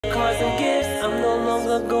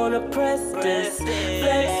longer gonna press this.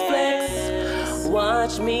 Flex, flex,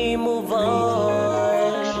 watch me move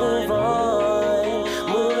on, move on.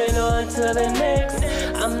 Moving on to the next.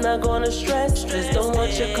 I'm not gonna stress this. Don't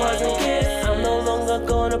want your cards and gifts. I'm no longer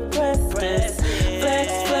gonna press this.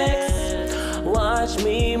 Flex, flex, watch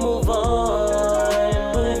me move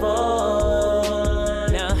on, move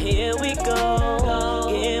on. Now here we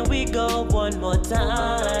go one more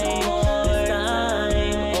time. This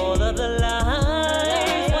time, all of the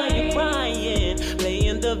lies. Why you crying?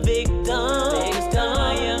 Playing the victim.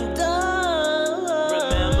 I am done.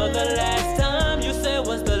 Remember the last time you said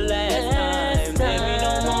was the last time. There ain't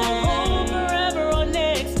no more room forever or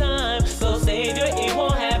next time. So savior, it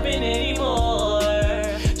won't happen anymore.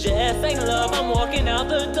 Just ain't love, I'm walking out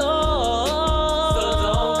the door. So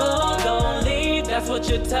don't go, don't leave, that's what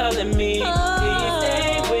you're telling me. Please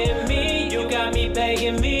stay with me, you got me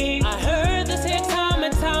begging me. I heard this here time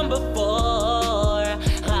and time before.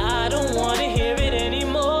 I don't wanna hear it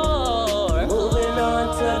anymore. Moving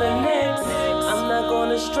on to the next. I'm not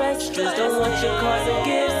gonna stress this. Don't want your cards and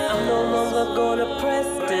gifts. I'm no longer gonna press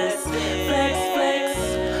this. Flex,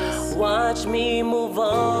 flex, watch me move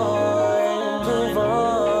on, move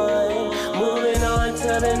on. Moving on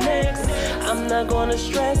to the next. I'm not gonna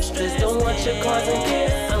stretch this. Don't want your cards and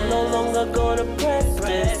gifts. I'm no longer gonna press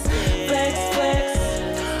this. Flex, flex,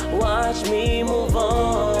 watch me move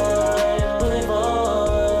on, move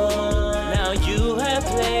on. Now you have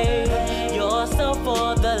played yourself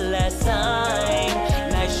for the last time.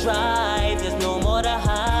 Nice try, there's no more to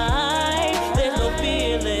hide. There's no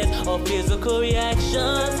feelings or physical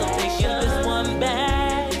reactions. So taking this one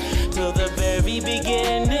back to the very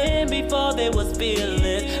beginning before there was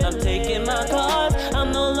feelings. I'm taking my cards,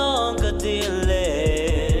 I'm no longer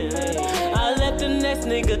dealing. I let the next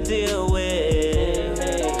nigga deal with.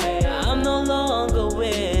 I'm no longer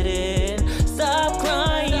with it. Stop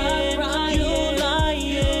crying, you lying.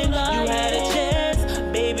 You had a chance,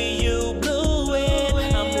 baby, you blew it.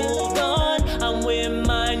 I moved on, I'm with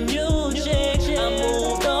my new chick. I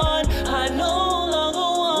moved on, I no longer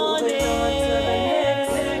want it.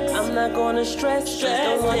 I'm not gonna stress this.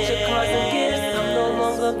 Don't want your cards and gifts. I'm no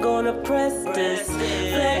longer gonna press this.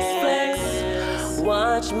 Flex, flex,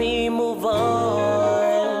 watch me move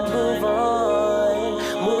on, move on.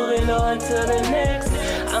 Moving on to the next.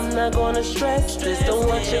 I'm not gonna stress this. Don't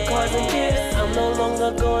want your cards and gifts. I'm no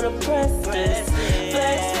longer gonna press this.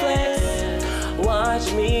 Flex, flex,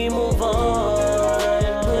 watch me move on.